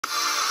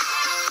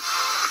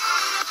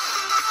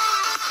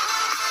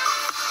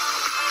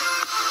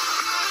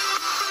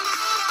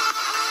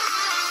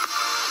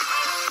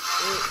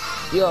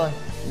your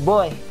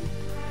boy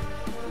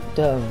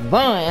Devon,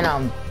 and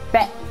I'm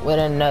back with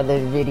another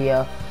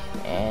video.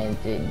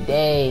 And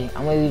today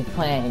I'm gonna be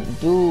playing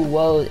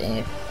duos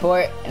in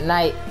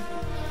Fortnite.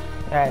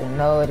 You already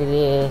know what it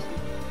is.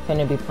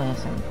 Gonna be playing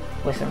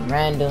with some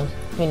randoms.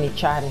 Gonna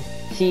try to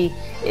see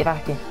if I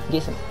can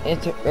get some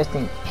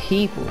interesting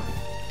people,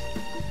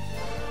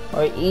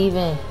 or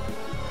even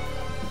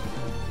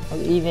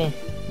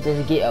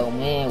just get a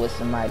man with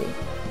somebody.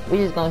 We're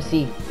just gonna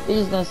see.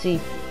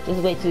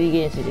 Just wait till we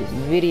get into this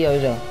video,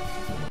 though.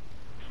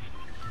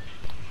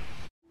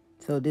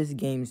 So this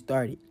game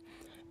started,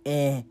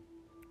 and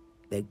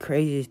the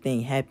craziest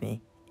thing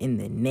happened in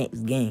the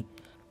next game.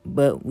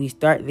 But we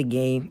start the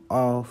game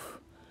off,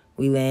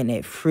 we land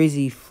at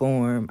Frizzy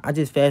Farm. I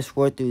just fast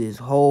forward through this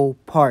whole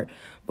part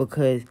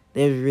because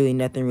there's really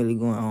nothing really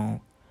going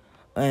on.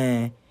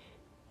 And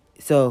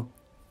so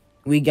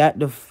we got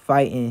to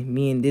fighting,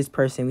 me and this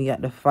person, we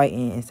got to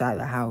fighting inside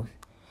the house.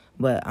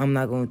 But I'm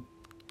not going to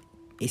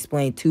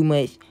explain too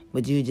much,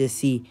 but you just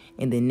see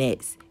in the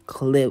next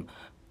clip.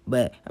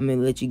 But I'm going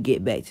to let you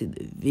get back to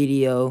the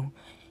video.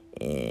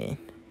 And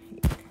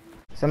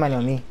somebody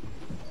on me.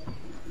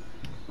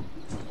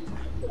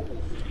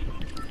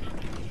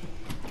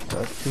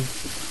 That's two.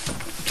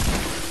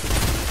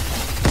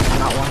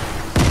 Not one.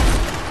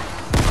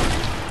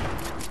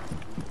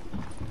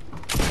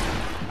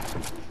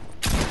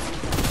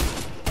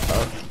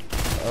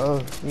 Oh,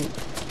 shoot.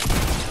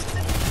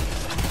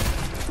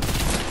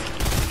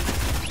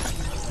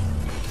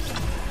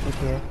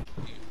 Okay.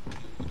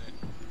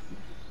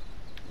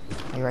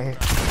 He right here.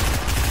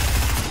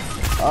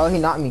 Oh, he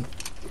knocked me.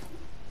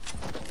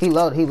 He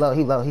low, he's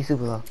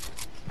super low.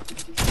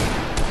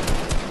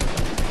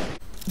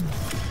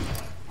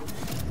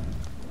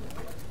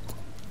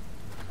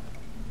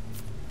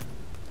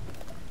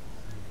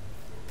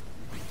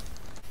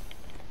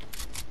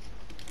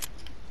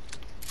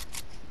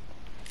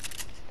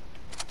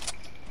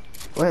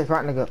 Where's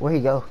partner go? Where'd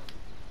he go?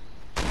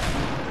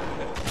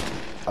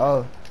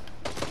 Oh.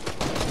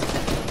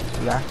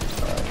 Yeah.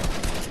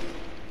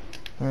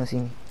 He don't see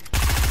me.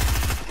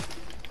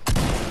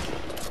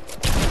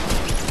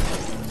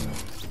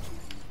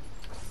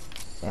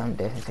 Yeah, I'm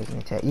definitely taking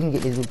the tag. You can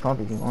get this blue pump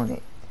if you want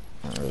it.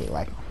 I don't really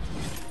like him.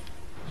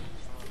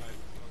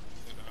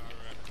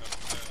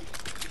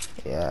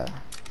 Yeah.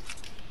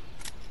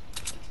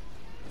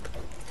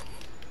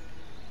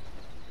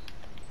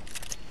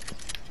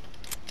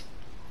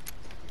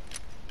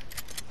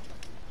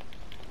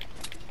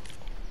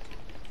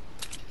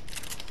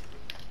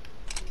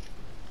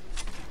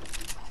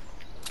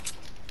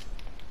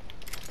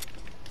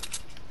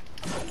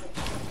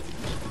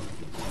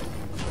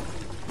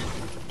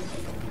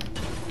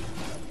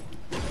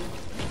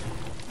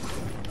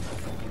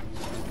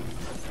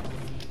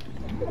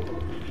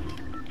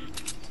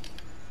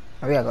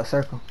 Oh, we gotta go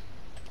circle.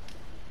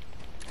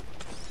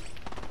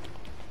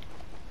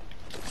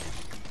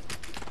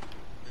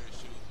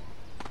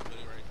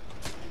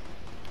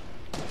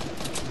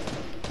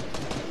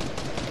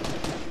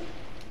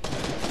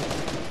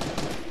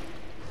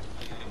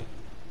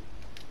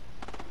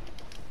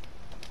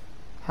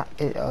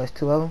 Oh, it's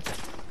two of them.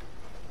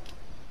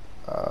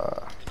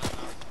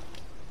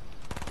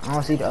 I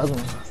don't see the other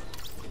one.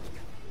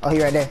 Oh, he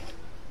right there.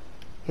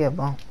 He a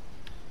bomb.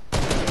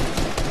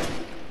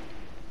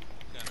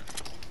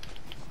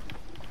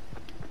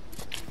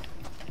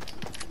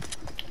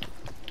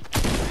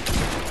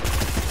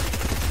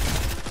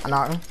 I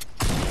knocked him.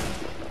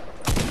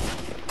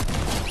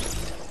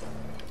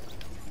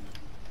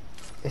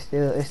 It's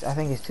still, I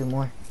think it's two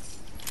more.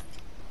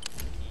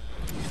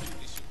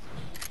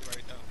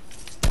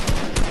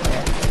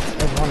 Yeah,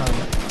 there's one of them.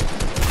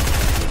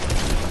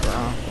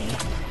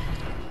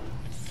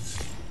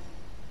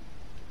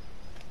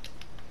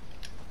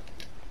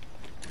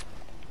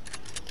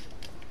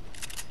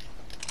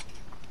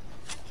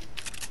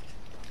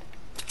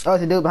 Oh,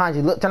 it's a dude behind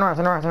you. Look, turn around.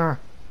 I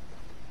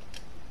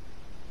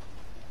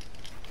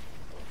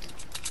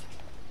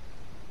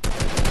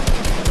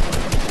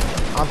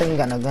don't think he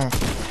got no gun.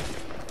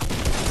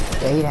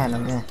 Yeah, he didn't have no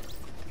gun.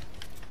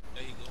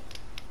 There you go.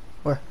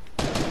 Where?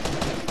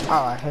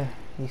 Oh, right here.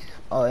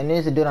 Oh, and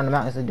there's a dude on the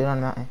mountain.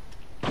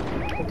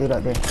 Dude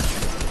up there.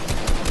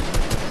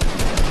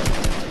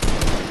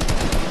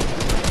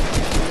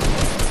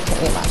 Can't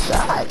hit my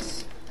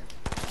shots.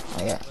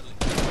 Oh, yeah.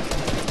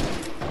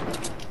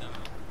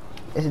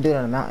 There's a dude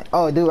on the mountain.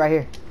 Oh, a dude right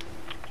here.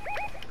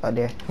 Up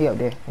there. He up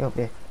there.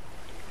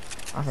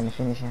 I'm finna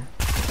finish him.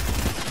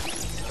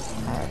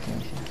 Alright,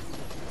 finish him.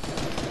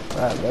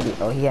 Baby.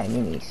 Oh, he had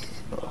minis.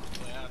 Oh.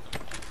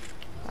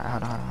 Alright,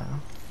 hold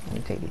on. Let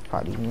me take these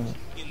minis.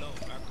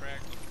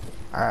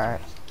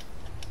 Alright.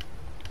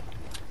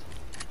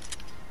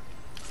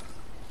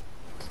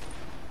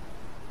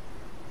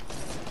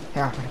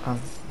 Here, I'm gonna come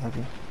help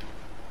you.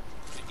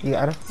 You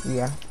got him?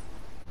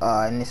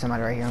 And there's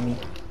somebody right here on me.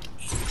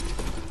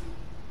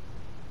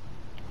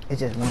 It's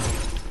just one.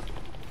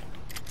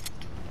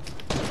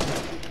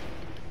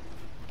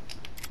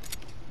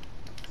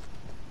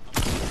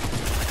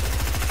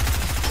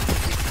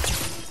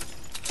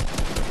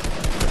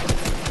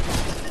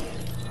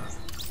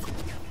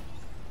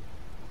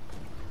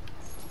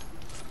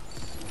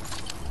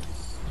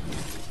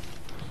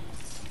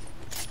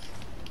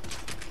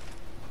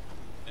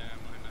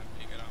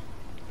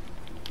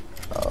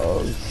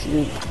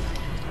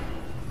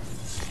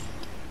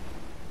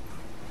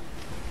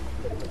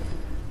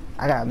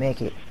 got a med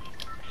kit. Yeah,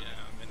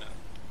 I'm in a.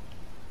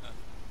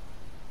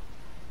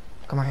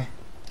 Come on here.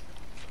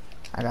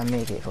 I got a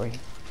med kit for you.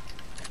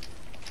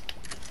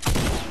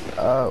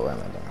 Oh, what am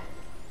I doing?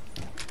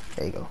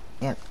 There you go.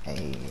 Yep.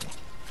 Hey.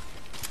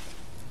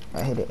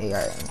 I hit the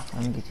AR.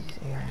 Let me get you this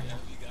AR Yeah, ammo.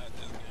 we got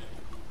this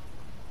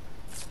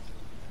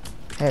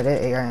game. Hey,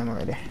 that AR ammo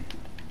right there.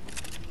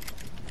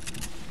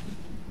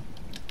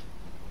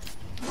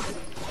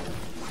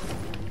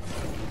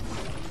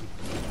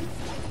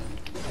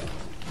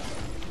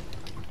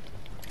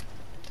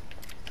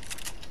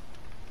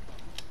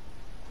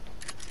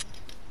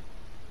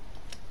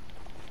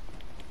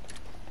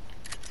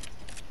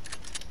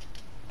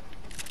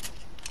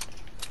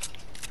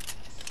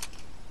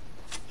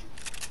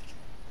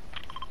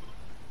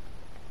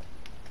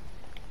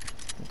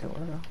 Don't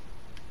worry though.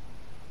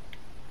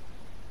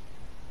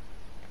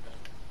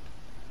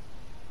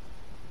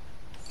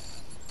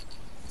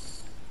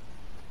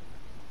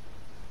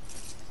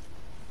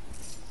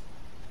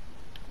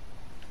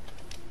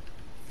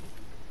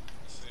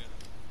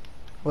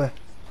 What?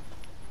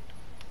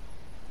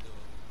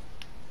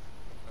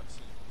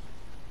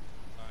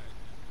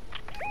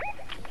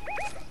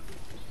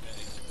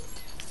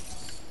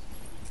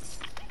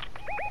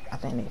 I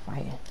think they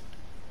fighting.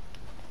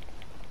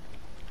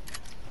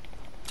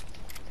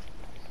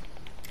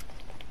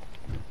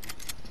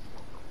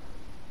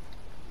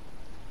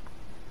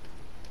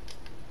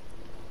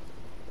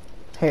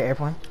 Here,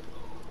 airplane.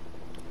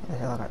 There's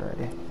a helicopter right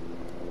there.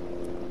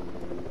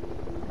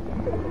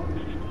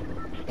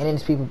 And then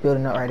there's people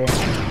building up right there.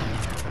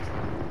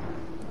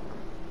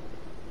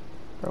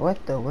 Bro,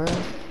 what the world? I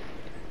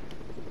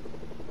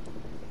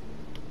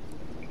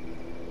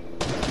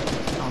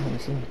don't think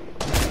he see me.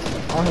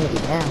 I want him to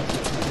get down.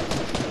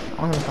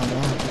 I want him to come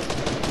down.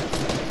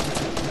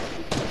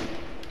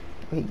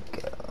 Where he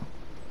go?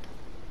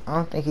 I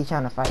don't think he's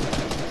trying to fight.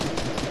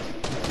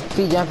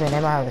 Keep jumping, they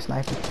might have a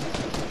sniper.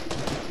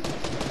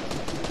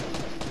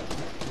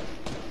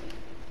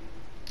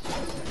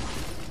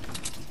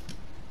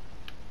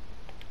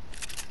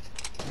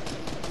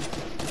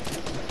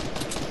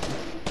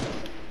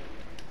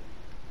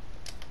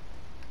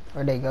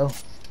 Where'd they go?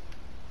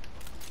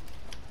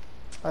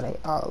 Are they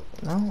all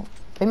no?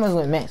 They must have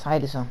went max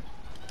height or something.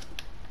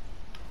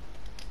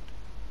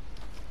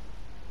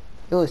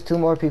 There was 2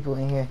 more people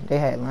in here. They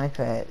had launch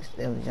pads.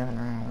 They was jumping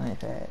around launch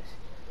pads.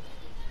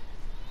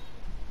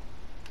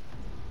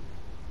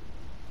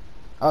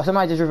 Oh,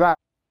 somebody just revived.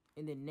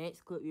 In the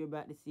next clip you're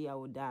about to see, I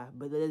will die,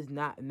 but it does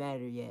not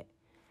matter yet.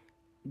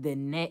 The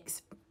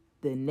next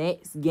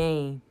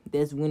game,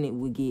 that's when it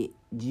will get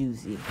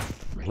juicy.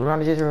 We're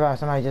gonna just revive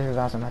somebody. Just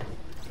revive somebody.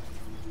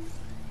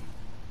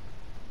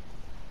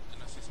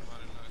 And I see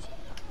somebody nice.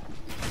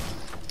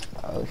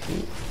 Oh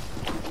shit.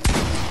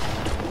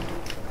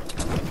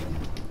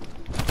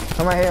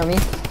 Come right here on me.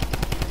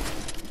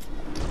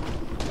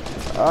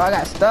 Oh, I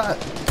got stuck.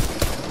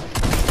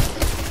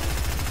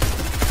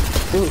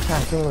 Dude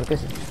trying to kill me with a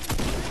pistol.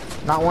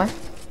 Not one.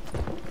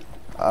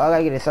 Oh, I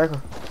gotta get a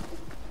circle.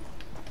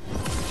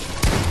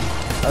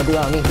 Oh, dude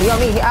on me. He on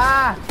me.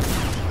 Ah!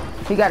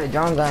 He got a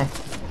drone gun.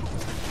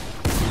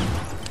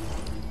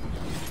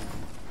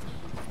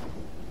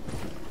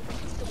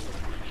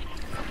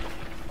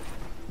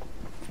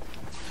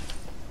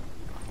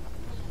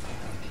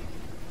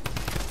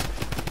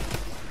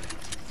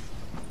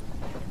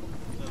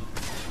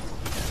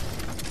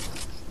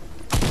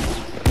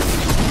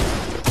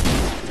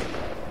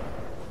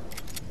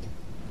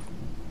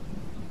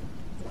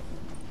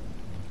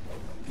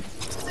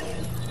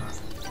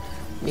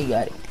 He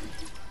got it.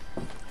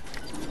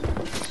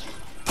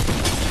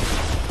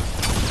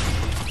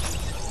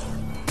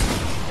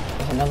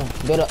 There's another one.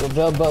 Build up,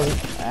 build boat.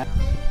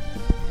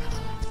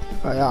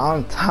 Alright, y'all,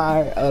 I'm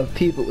tired of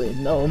people with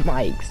no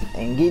mics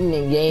and getting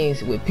in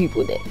games with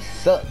people that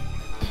suck.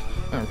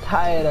 I'm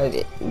tired of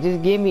it.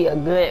 Just give me a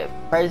good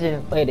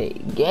person to play the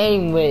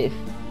game with.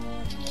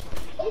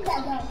 You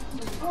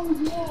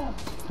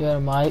got a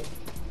mic?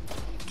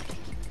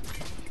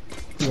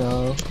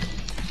 Yo.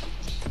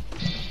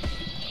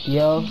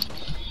 Yo.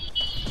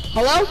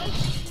 Hello?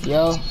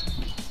 Yo.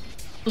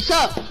 What's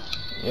up?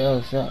 Yo,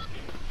 what's up?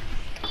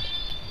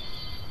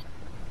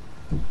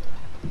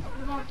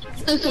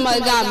 Somebody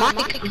got a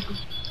mic.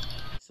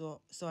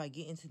 So I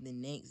get into the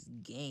next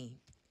game.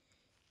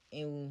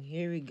 And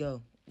here we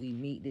go. We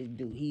meet this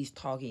dude. He's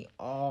talking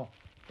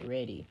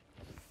already.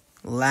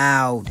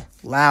 Loud.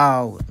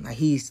 Like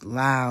he's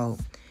loud.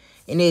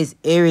 And it's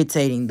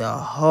irritating the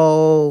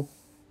whole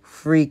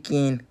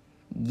freaking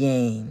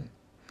game.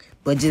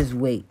 But just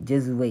wait.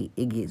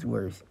 It gets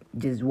worse.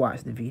 Just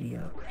watch the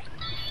video.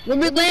 Where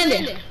we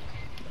landing?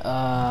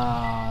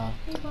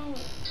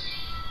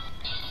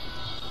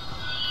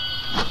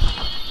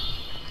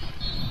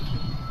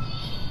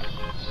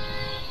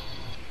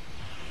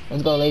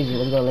 Let's go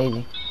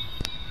lazy.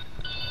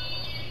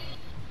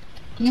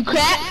 You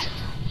cracked?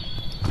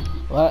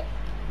 What?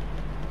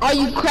 Are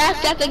you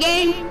cracked at the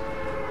game?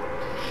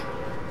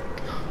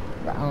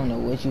 I don't know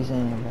what you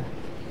saying, bro.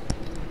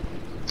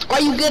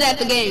 Are you good at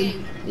the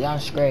game? Yeah, I'm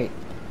straight.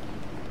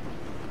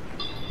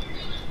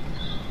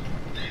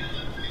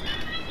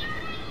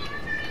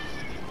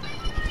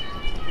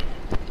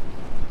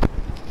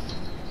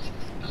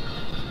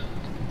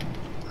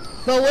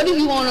 But what do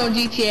you want on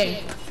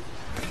GTA?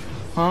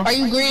 Huh? Are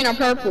you green or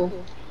purple?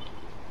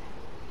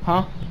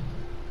 Huh?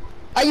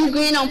 Are you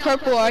green on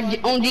purple or on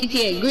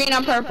GTA? Green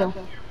or purple?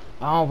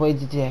 I don't play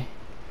GTA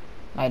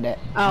like that.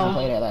 I don't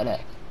play Oh. that like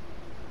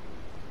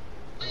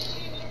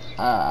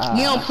that.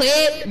 You don't play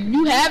it?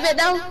 You have it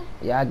though?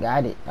 Yeah, I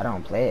got it. I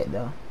don't play it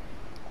though.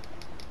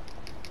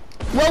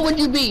 What would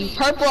you be?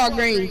 Purple or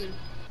green?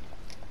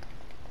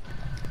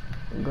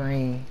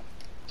 Green.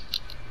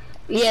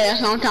 Yeah,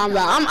 that's what I'm talking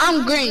about.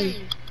 I'm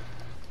green.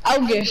 I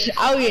was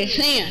just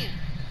saying.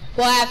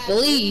 Well, I have to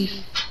leave.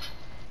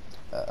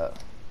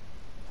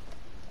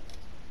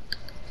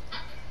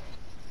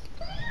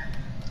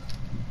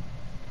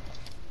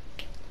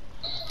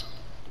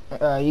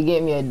 You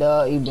get me a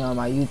dub, you be on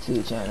my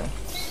YouTube channel.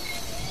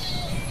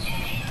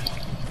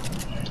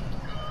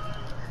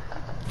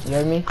 You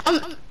hear me? I'm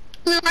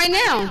streaming right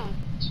now.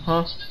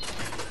 Huh?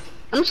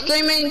 I'm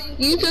streaming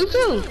YouTube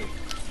too.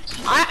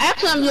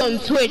 I'm doing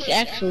Twitch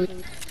actually.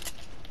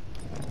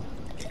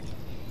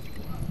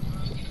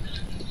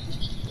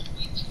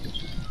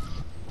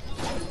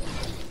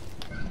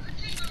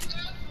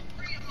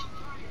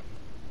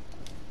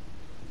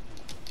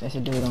 They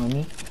should do it on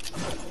me.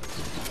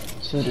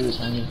 Should do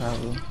it on me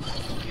probably.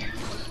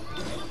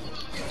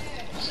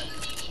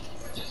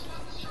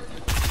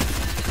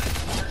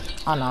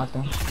 I knocked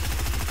him.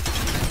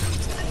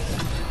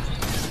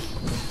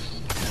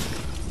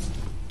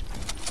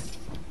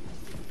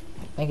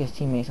 I think his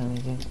teammates on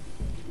me too.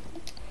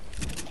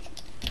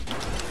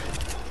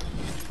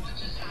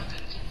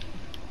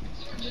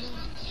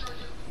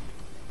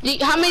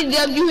 How many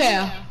dubs you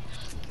have?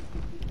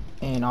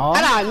 And all? I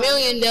got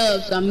 1,000,000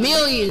 dubs.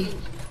 1,000,000.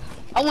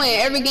 I win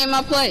every game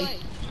I play.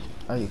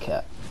 Oh, you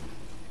cap.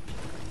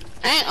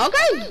 And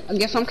okay, I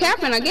guess I'm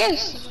capping. I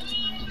guess.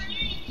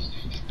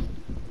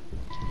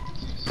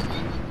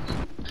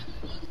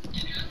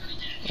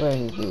 Where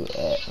is this dude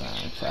at,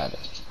 man? Try to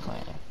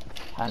plan.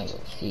 How to go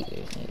see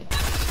this nigga.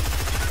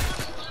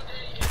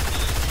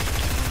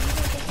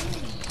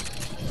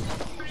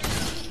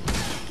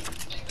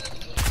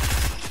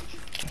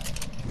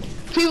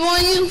 People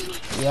on you?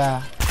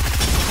 Yeah.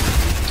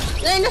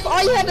 Dang, that's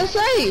all you had to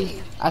say.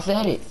 I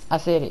said it. I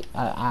said it.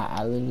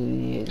 I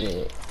literally did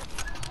it.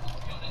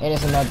 And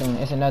it's another one.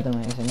 It's another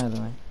one. It's another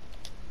one.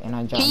 And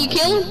I dropped. Can you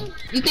kill him?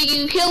 You think you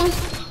can kill him?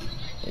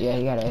 Yeah,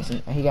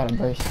 he got a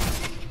burst.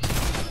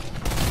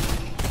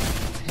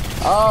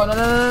 Oh no!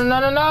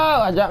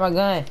 I dropped my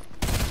gun.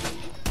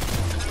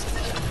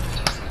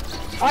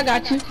 I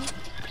got you.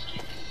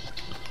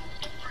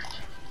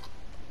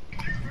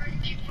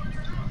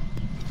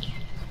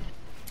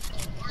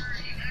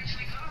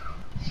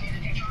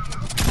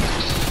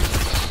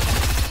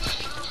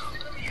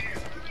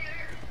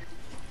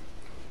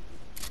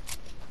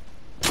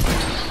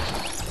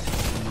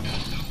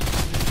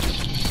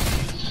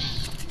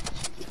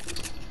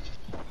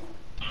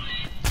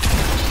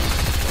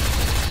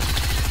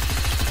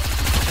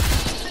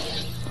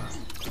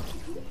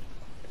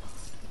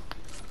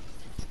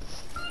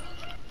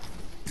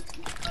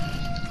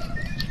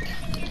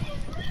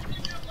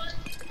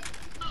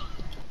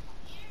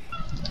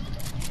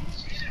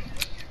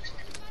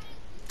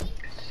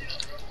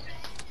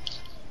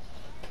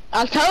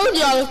 I told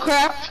y'all the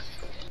crap.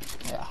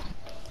 Yeah.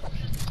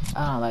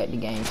 I don't like the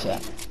game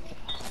chat.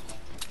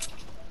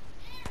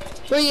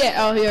 Where you at?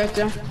 Oh, here, right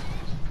there.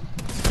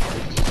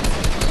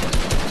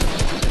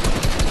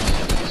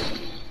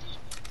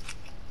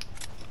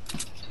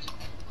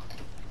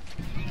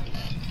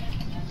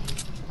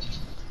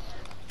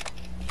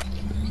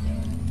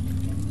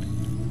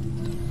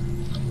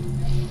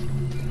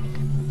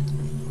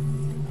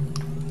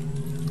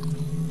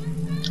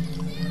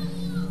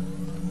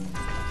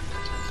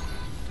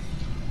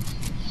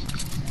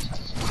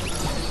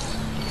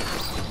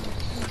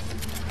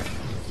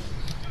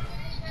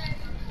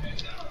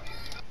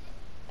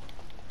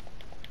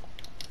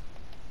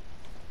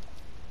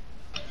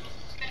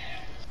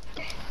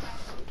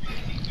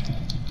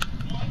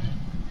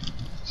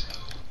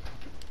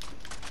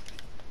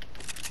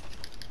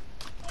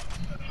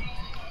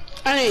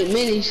 I need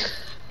minis.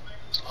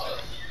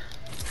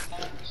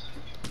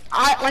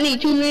 I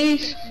need 2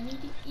 minis.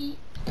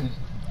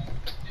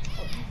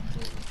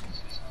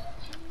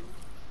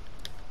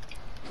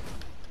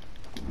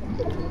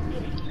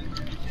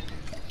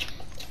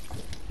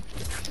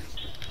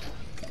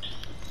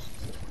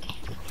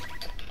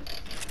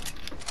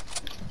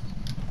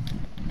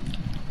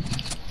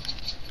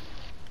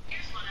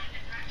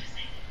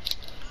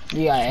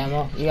 You got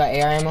ammo? You got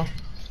air ammo?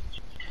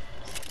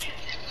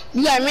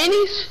 You got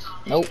minis?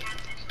 Nope.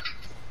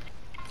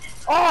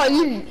 Oh,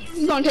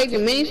 you gonna take the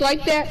minis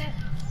like that?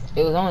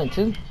 It was only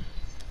 2.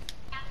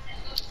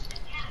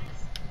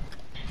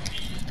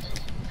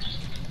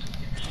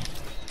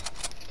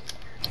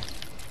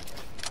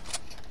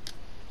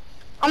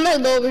 I'm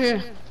gonna go over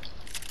here.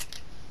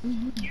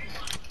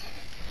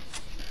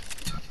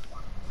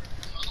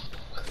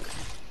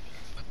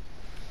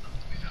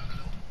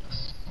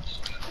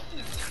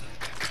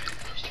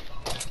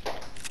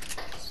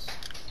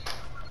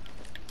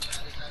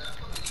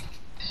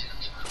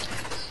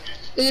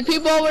 Is there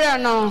people over there?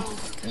 No.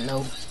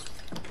 No.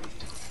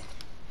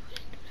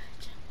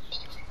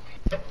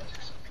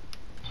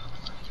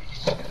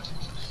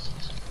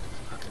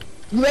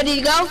 You ready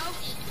to go?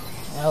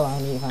 Oh,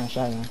 I need to find a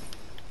shotgun.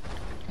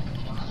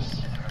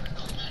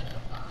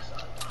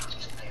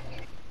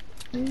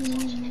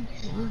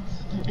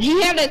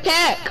 He had an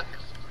attack.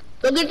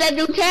 Look at that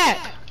dude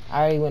attack.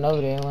 I already went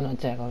over there. I went on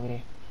attack over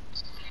there.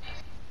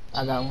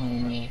 I got one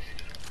in there.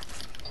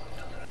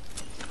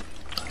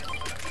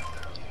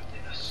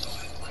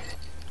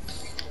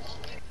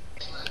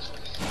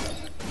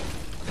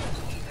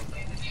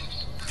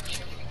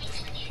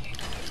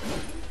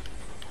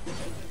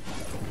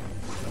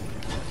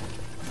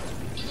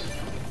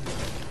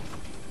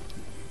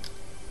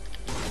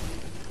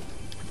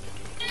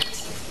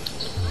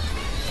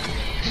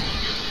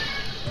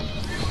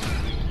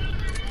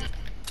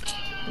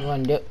 You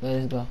want to dip?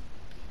 Let's go.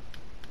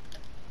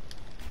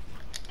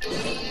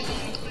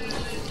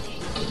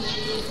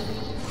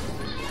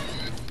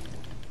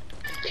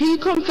 Can you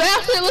come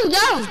faster? Let's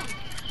go.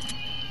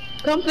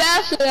 Come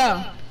faster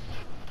now.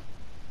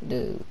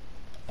 Dude,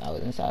 I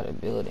was inside a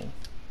building.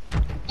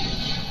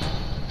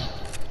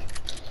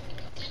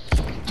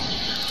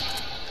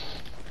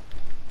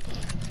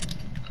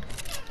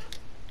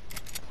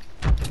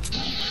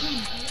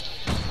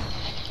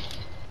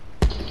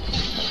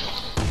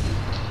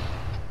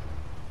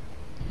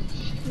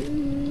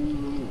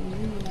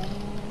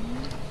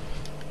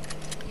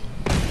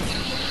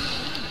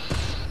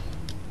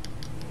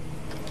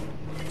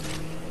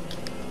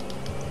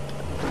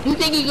 You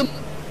think you can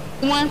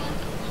one?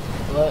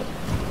 What?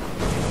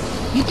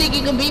 You think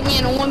you can beat me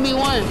in a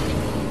 1v1?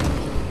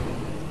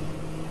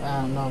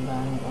 I don't know, man.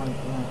 I don't want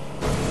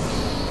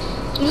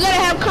to. You gotta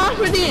have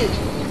confidence.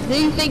 Do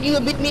you think you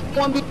can beat me in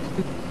 1v1?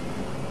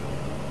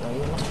 Bro,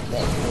 you're not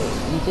that good.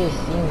 You just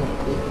seem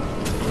like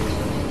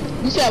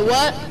it. You said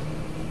what?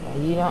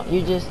 You don't.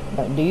 You just.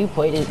 Do you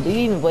play this? Do you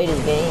even play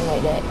this game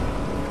like that?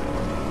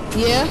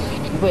 Yeah.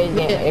 You play this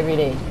game every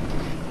day.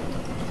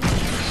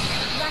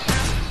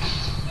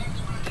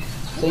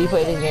 So you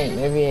play this game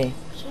every day?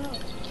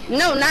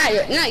 No, not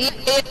yet.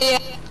 Yeah.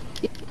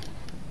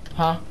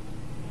 Huh?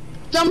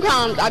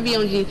 Sometimes I be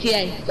on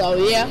GTA, so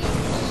yeah.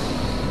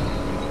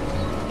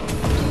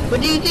 But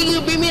do you think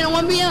you'll beat me in a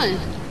 1v1?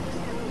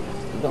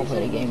 You don't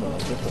play the game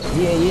enough.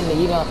 Yeah,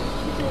 you know.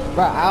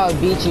 Bro, I'll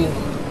beat you,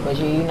 but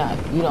you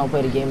don't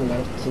play the game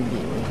enough to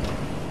beat me.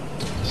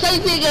 So you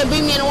think you'll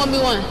beat me in a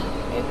 1v1?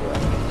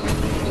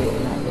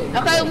 Yeah,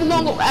 Okay, we're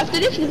gonna go after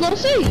this. We're gonna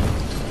see.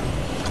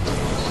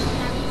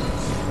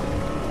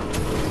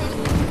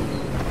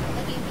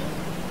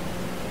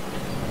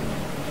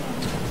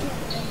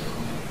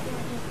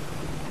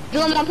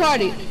 Join my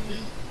party.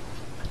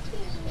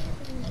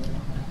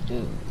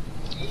 Dude.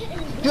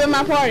 Join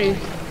my party.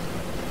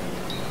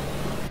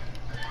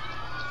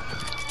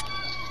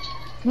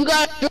 You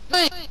gotta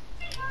join.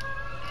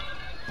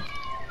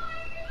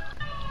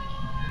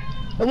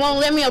 It won't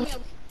let me up. You're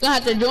gonna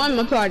have to join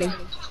my party.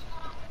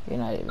 You're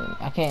not even.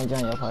 I can't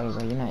join your party,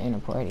 bro. You're not in a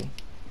party.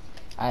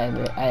 I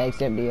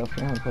accepted your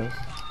friend request.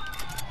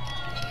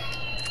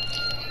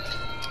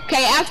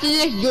 Okay, after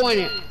this, join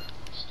it.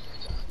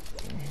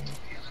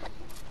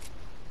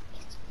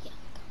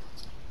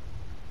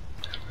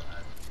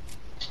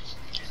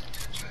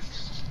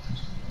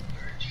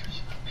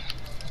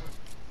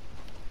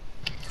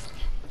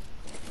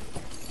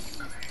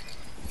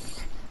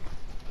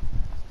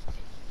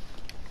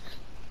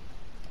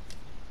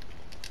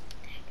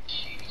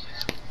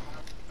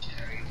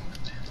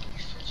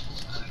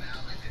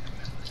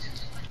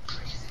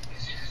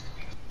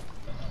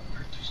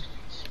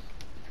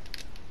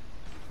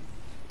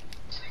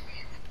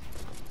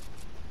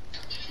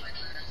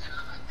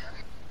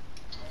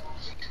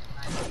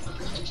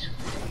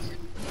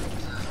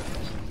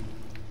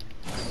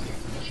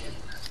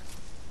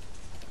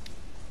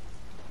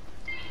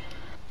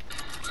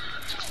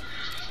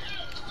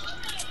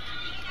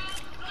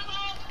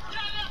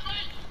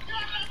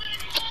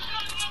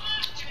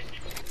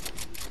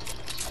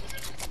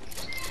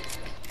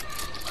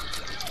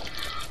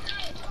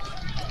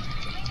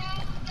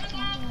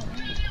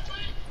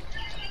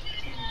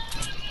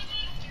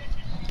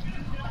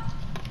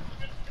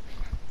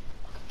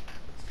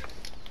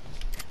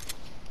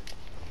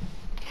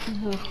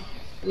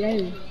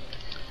 Yeah.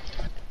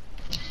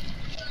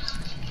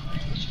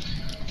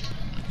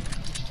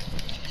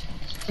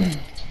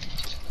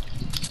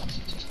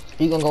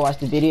 You gonna go watch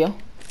the video?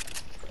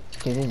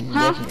 Cause this is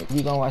Huh? definitely.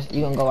 You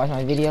gonna go watch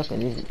my video? Cause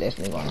this is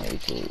definitely going on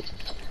YouTube.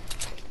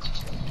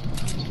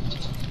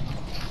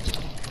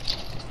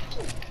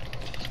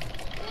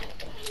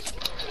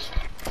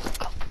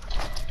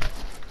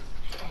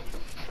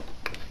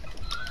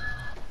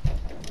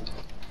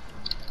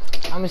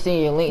 I'm gonna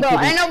send you a link. Bro, to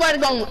this. ain't nobody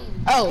gonna.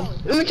 Oh,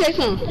 let me tell you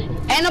something.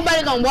 Ain't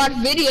nobody gonna watch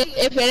videos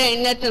if it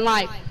ain't nothing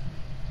like.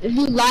 If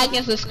you like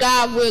and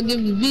subscribe, we'll give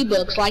you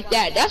V-Bucks like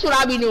that. That's what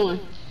I be doing.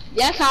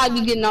 That's how I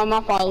be getting all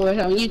my followers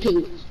on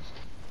YouTube.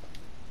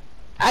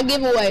 I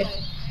give away.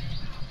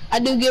 I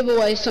do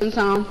giveaways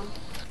sometimes.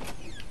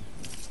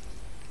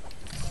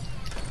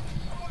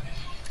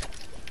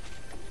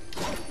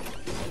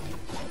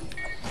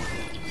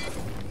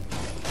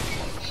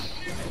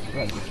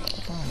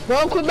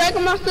 Bro, quit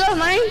breaking my stuff,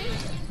 man.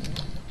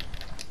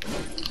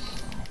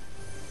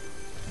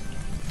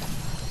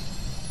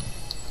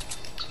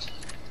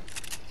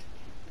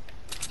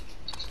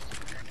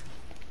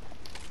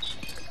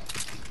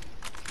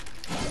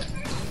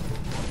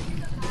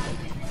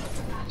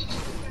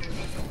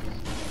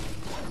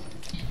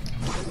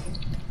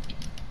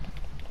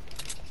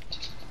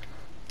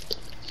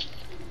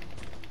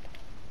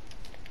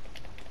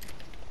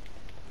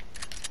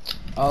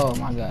 Oh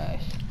my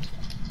gosh.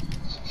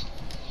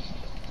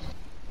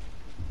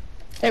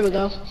 There we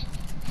go.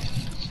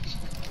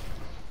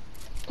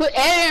 Put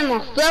air in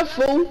my stuff,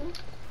 fool.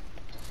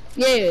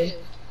 Yeah.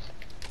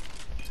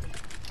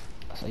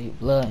 So you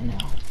blood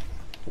now.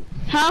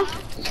 Huh?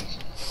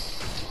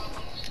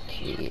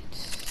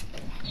 Kids.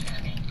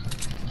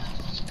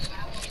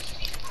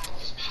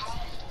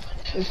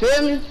 You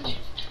feel me?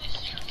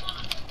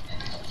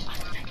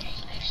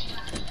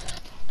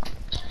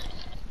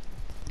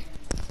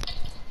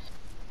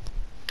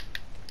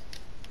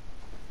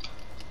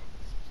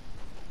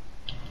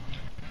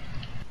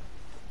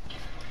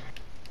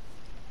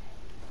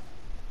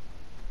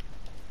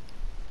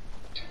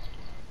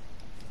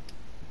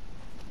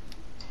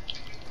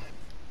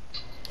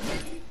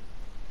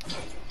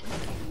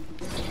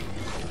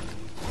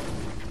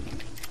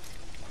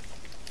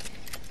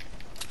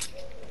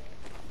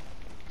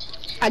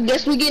 I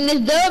guess we getting this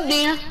dub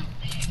then.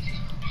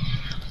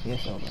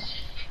 Yes, so bad.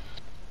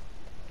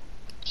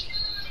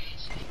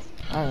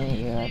 I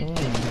don't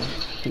know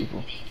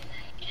people.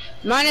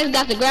 Minus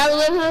got the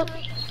grappling hook.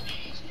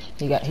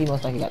 He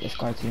most likely got this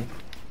car too.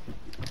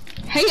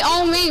 He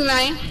on me,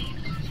 man.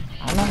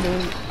 I know,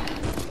 dude.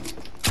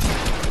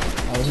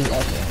 Oh, he's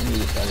up there. He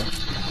is better.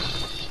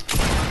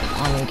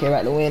 I don't even care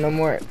about the win no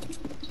more.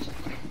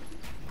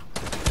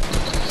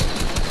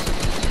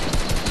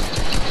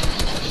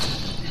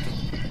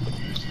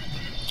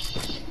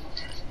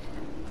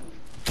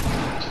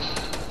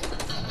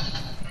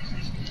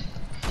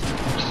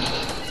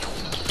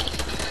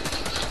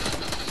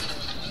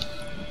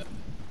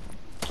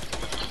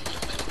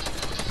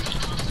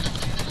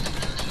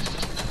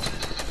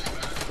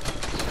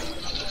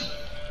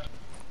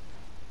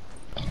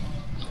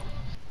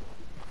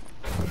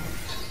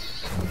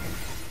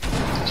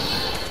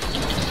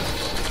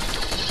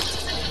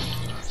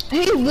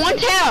 He one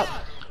tap.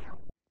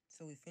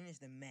 So we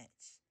finished the match.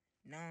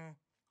 Now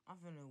I'm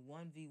gonna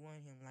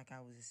 1v1 him like I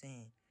was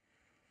saying.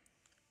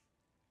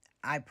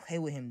 I play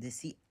with him to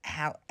see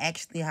how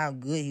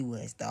good he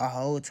was the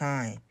whole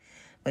time.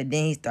 But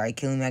then he started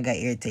killing me. I got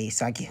irritated,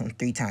 so I killed him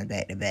 3 times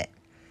back to back.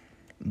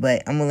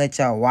 But I'm gonna let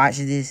y'all watch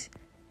this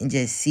and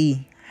just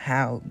see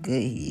how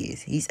good he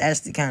is. He's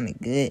actually kind of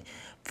good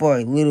for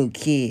a little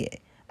kid.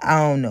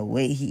 I don't know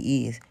what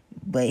he is,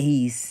 but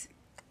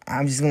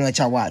I'm just gonna let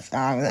y'all watch.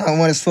 I don't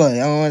want to spoil it.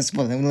 I'm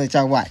gonna let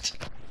y'all watch.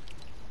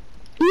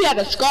 He had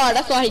a scar.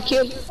 That's why he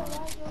killed me.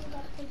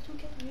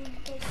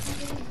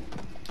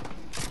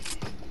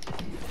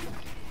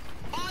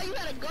 Oh, you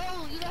gotta go.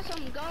 You got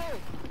something to go.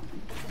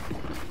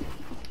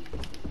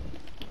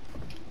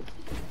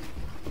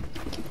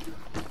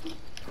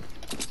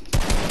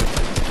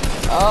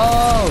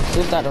 Oh,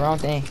 just got the wrong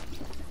thing.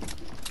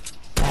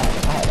 I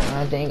had the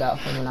wrong thing out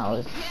from when I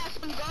was. You had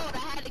some gold. I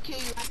had to kill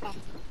you.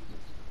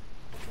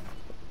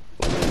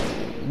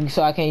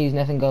 So I can't use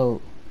nothing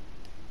gold.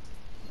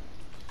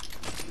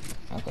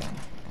 Okay.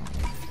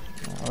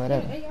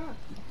 Whatever.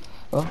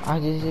 Oh, I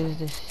just use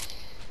this.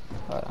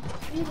 Hold on.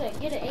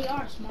 Get an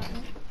AR, smart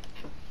man.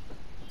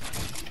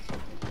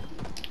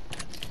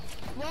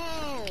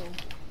 Whoa.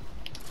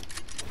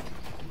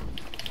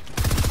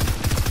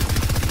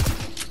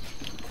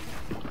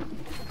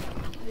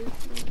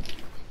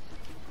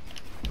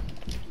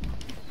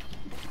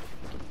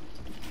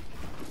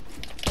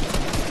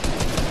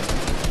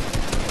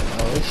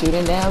 Oh, we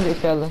shooting down, big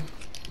fella.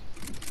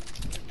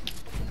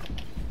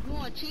 You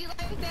want to cheat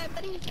like that,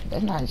 buddy?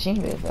 That's not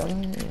cheating, big fella.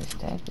 It's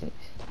tactics.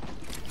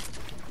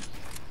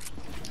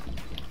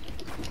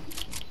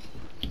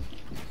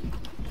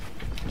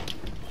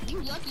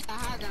 You lucky I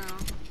high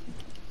ground.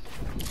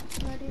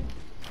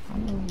 I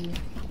know you.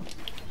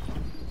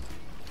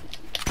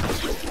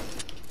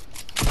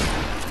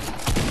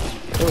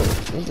 Dude,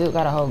 this dude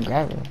got a whole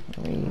grabber.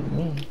 What do you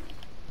mean?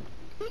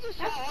 You just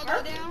shot all the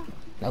way down?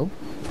 Nope.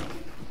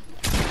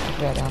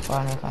 I got down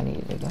far enough I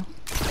needed to go.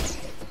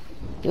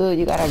 Dude,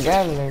 you got a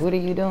grabber. What are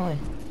you doing?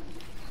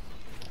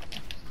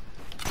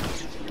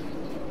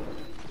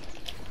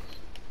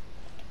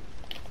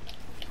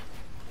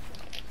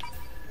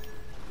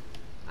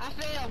 I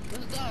failed.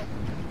 Let's go.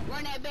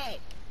 Run that back.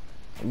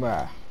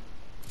 Bruh.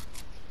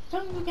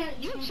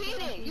 You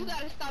cheated. You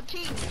gotta stop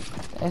cheating.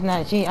 That's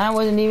not cheating. I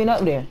wasn't even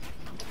up there.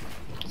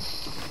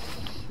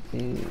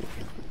 Dude.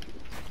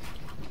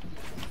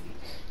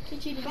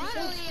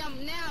 Finally,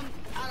 I'm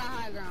out of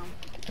high ground.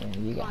 Yeah,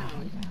 you got high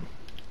ground.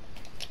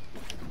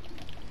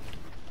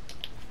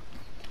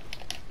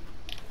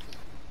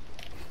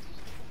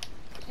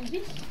 And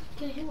this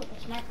kill you with a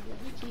sniper,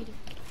 he cheated.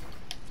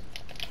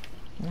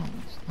 No,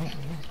 it's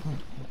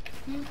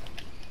not.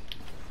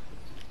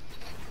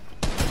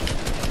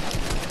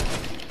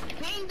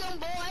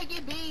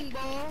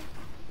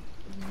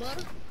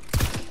 butter?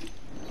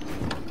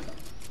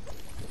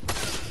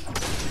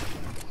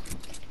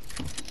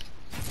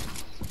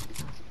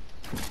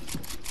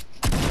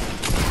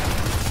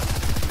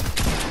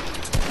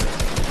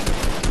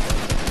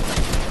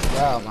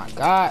 Oh my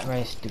god,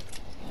 bro, stupid.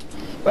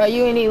 Bro,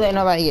 you ain't even let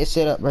nobody get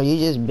set up, bro. You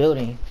just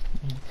building.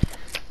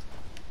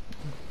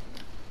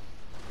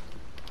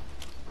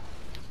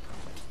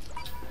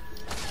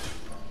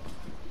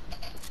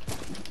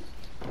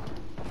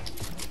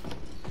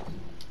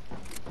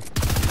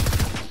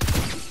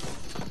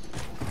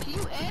 Can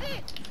you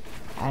edit?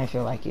 I didn't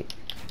feel like it.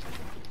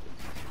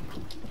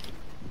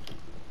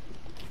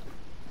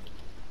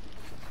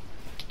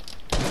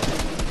 I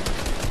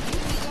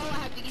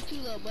have to get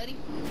you, little buddy.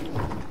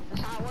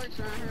 That's how it works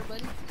around here,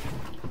 buddy.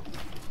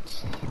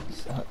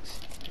 Sucks.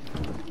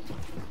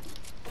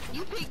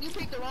 You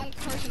picked the wrong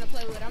person to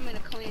play with. I'm in a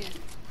clan.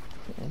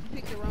 You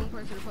picked the wrong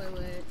person to play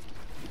with.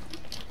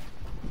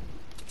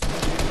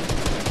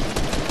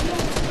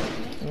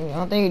 I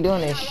don't think you're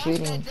doing is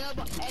shooting.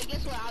 Hey,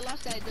 guess what? I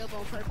lost that dub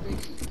on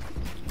purpose.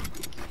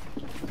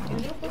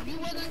 If you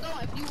wasn't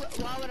going,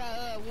 why would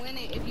I win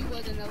it if you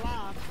wasn't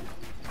alive?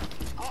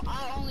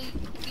 I'll only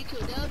get you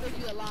a dub if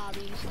you're alive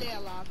and you stay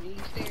alive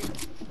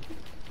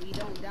and you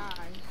don't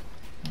die.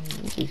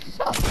 You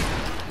suck.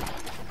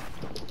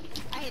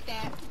 I hit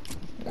that.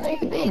 No, you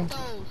didn't. Hit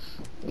those.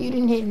 You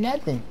didn't hit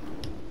nothing.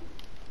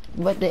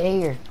 But the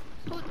air.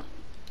 I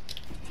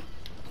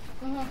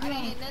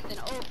didn't hit nothing.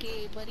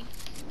 Okay, buddy.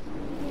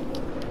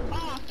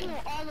 Oh, I flew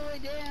all the way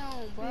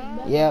down,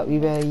 bro. Yeah, you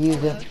better use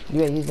them. You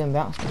better use them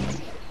bounce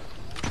things.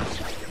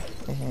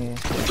 This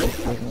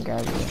nigga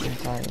garbage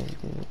inside this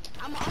dude.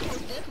 I'm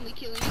almost definitely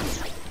killing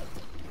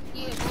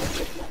you. Yeah, bro.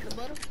 The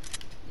butter.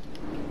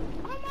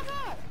 Oh my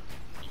god.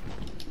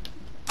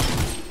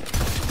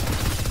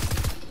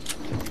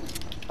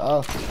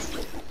 Oh.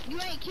 You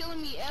ain't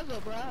killing me ever,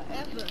 bro.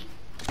 Ever.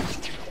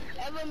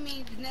 Ever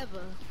means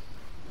never.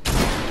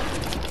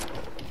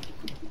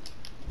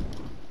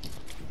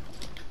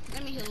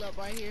 Let me heal up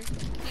right here.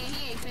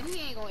 He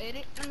ain't gonna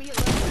edit. Let me heal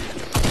up.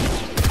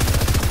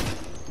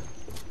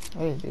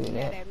 Let's do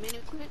that. That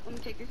minute quick. Let me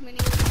take this mini.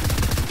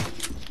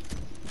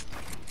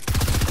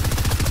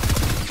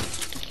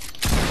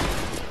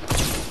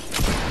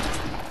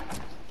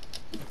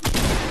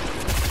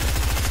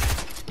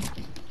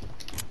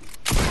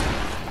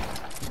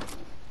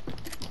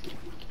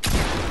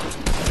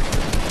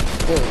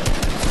 Dude,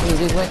 he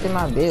just went through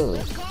my build.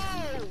 Let's go.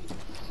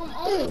 Come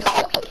on. Dude,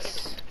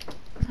 sucks.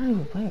 I don't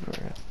even play for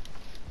real.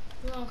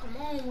 Come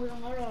on, we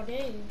don't go all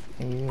day.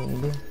 You really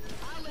do?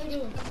 I'll let you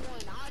in one.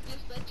 I'll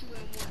just let you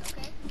in one,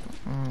 okay?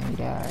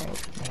 Yeah,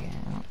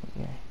 alright.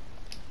 Yeah.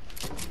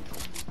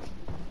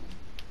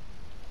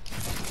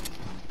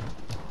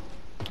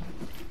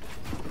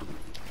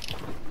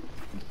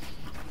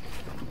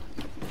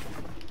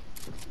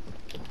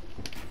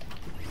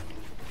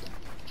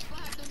 I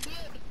have to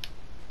build.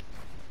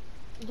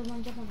 The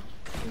one jump on us.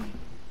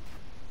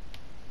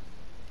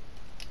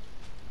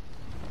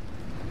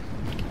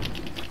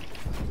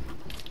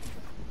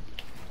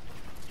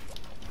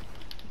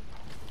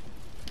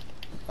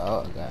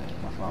 Oh god,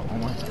 my fault. One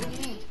more time.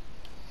 Hey,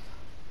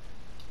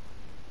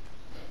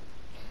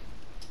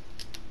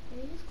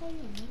 let's go in,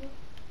 nigga.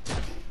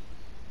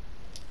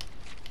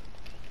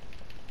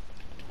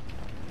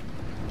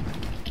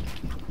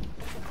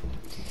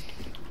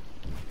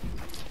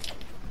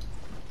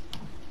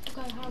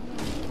 Okay, how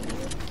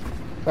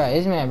many? Bro,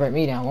 this man burnt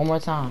me down one more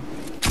time.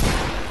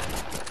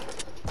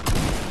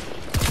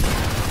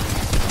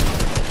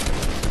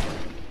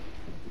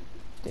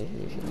 This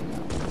shit down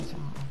one more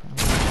time.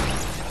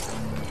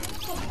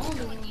 Come on,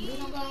 man. We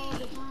don't got all the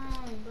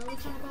time, bro. We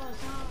trying to go all the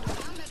time.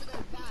 I'm about to go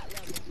 5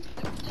 levels.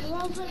 Hey, why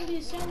was gonna be a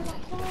 7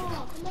 o'clock?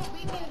 Come on, We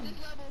be at this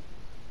level.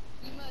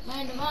 You must.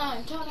 man. The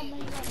mind. Tell them man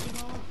you got the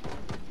mind.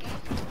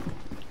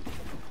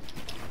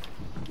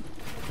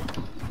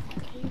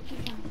 Okay, you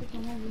keep on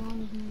freaking over on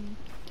this man.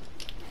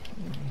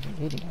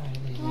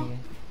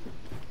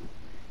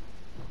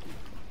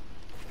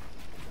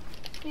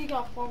 He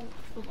got 4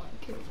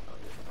 kills.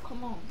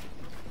 Come on.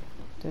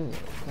 Dude,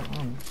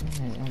 I'm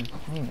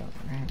playing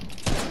around.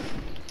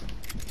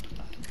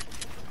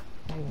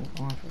 I even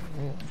going for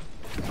real.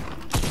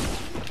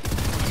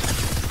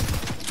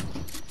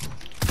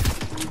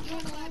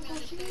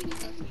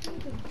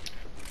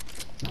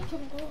 I'm trying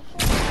to go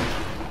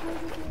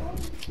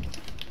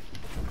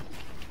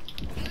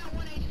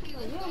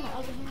you on the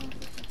other hand.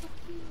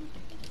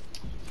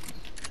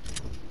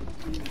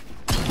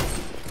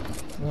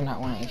 You're not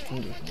 1 HP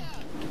this one.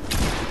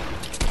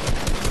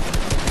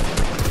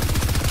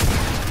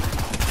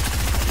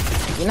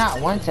 You're not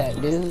 1 tap,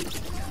 dude.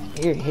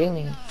 You're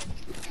healing.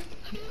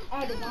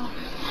 I did not.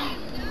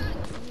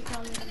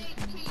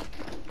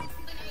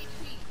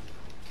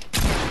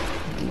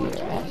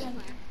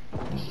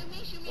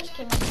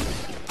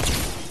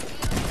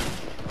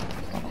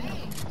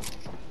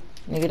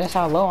 Nigga, that's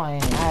how low I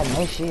am. I have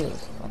no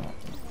shields.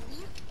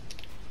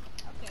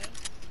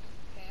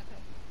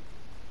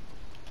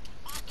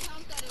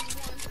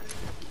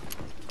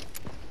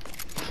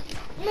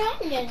 No,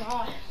 I'm getting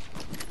off.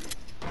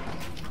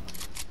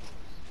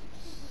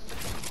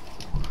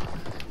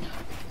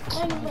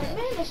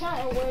 Man, the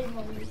shot away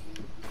from me.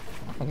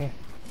 Okay.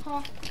 Huh?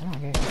 I don't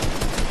care.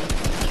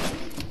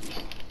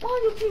 Why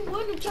you keep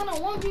winning trying to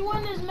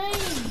 1v1 this man?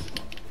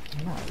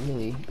 Not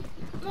really. Man,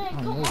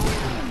 I'm come really on.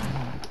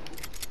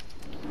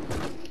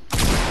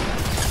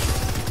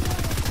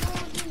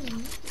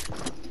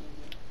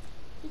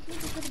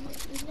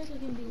 This nigga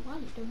can be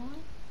white, Devon.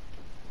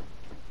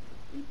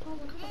 You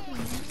probably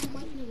fucking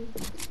white nigga.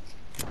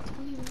 I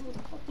don't even know what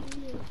the fuck he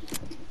is.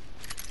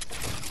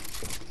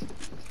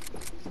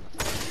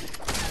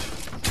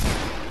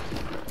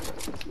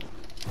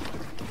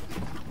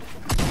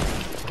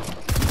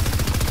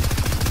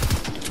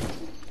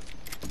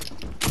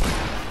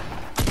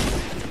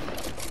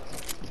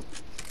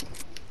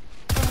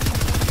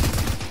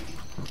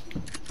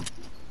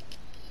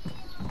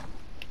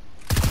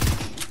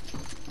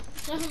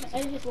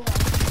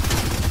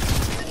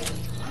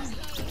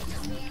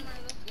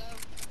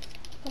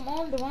 Come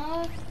on,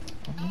 Devon.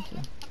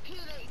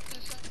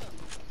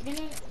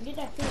 Get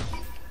that fish.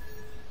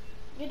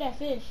 Get that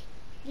fish.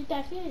 Get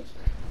that fish.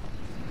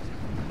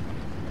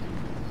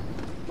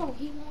 Bro,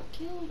 he won't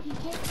kill. He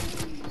can't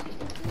kill you. Get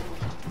the fish.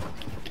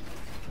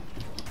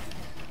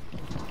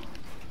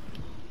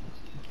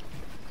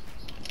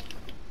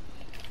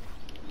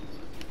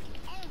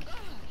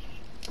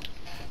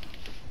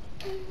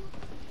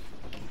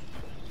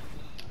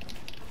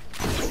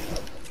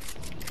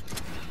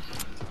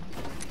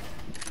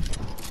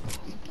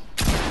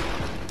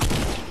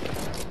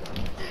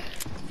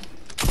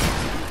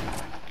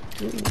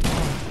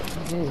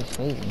 This is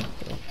crazy.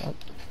 Fuck.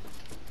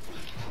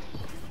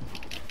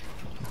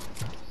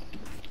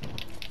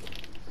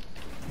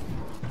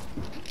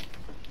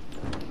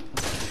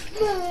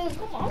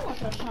 Come on, I'm not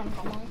trying to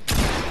come on.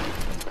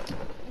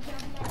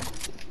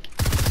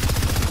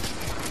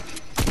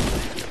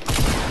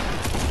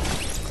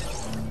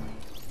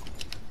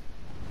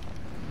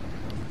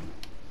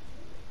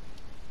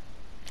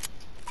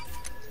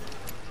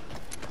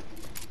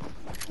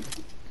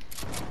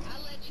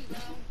 I'll let you go.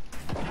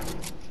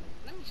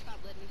 Let me stop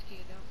letting this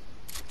kid go.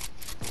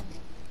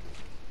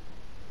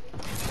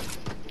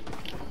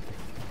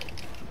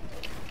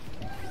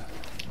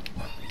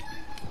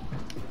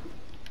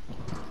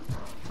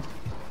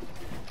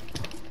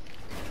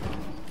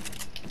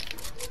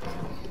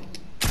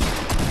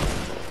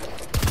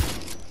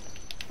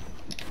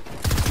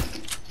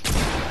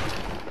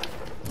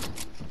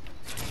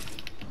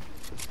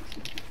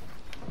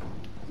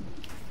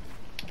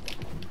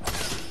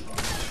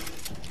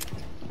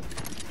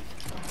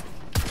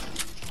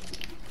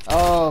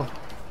 Oh.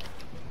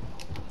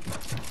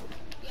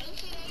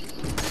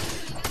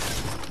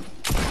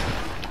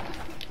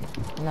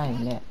 Not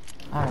even that.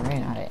 I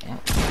ran out of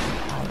amp.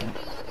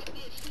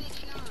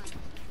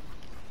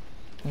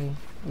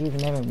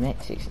 You've never met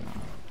 6ix9ine.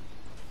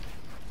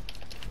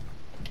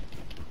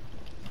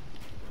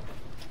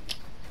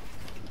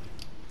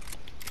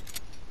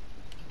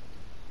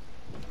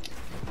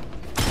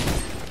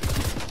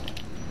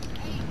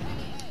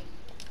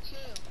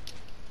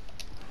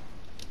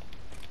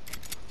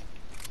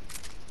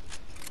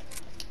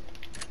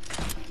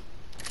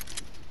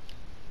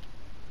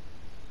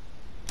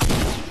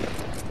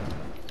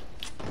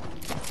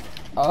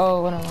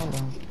 Oh, what am I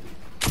doing?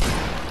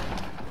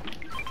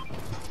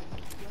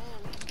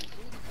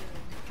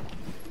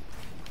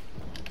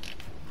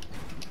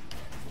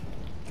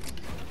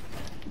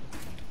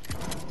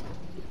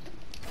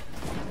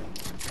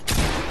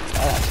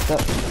 I got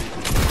stuck.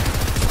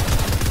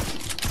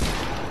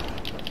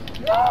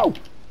 No!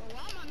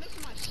 Why am I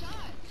missing my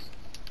shots?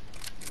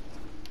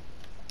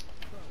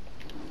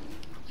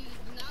 Do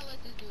not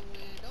let this dude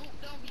win. Don't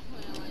be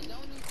playing like.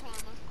 Don't do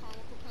karma.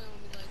 Karma quit playing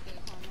with me like that.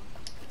 Karma.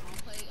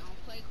 I don't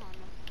play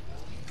karma.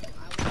 I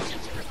will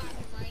stop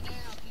him right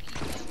now if you keep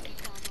playing with me,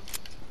 karma.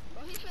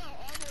 Bro, he fell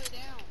all the way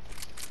down.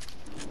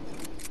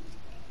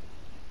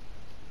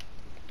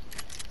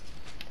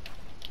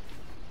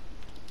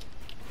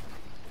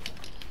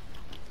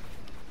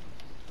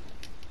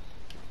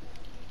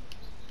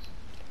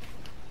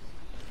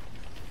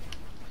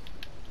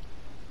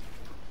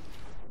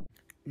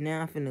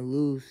 Now I'm finna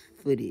lose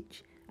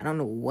footage. I don't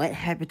know what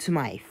happened to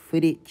my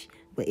footage,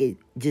 but it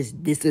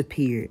just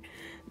disappeared.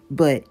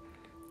 But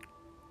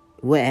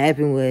what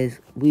happened was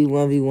we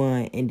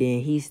 1v1 and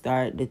then he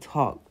started to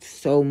talk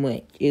so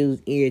much. It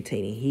was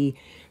irritating. He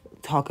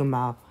talking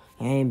about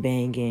gang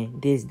banging,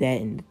 this,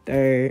 that, and the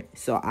third.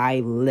 So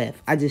I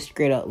left. I just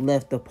straight up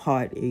left the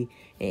party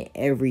and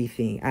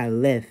everything. I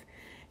left.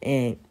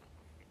 And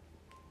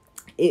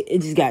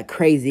it just got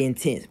crazy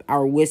intense. I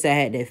wish I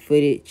had that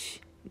footage,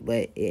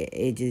 but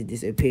it just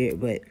disappeared.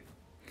 But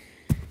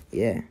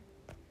yeah.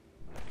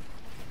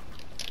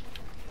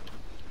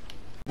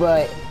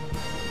 But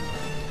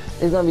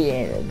it's gonna be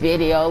in the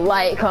video.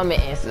 Like,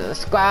 comment, and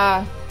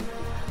subscribe.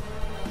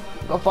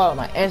 Go follow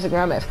my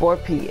Instagram at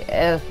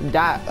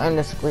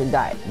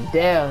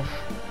 4pf._.dev.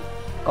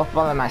 Go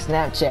follow my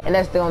Snapchat. And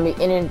that's gonna be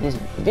ending this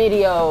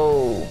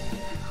video.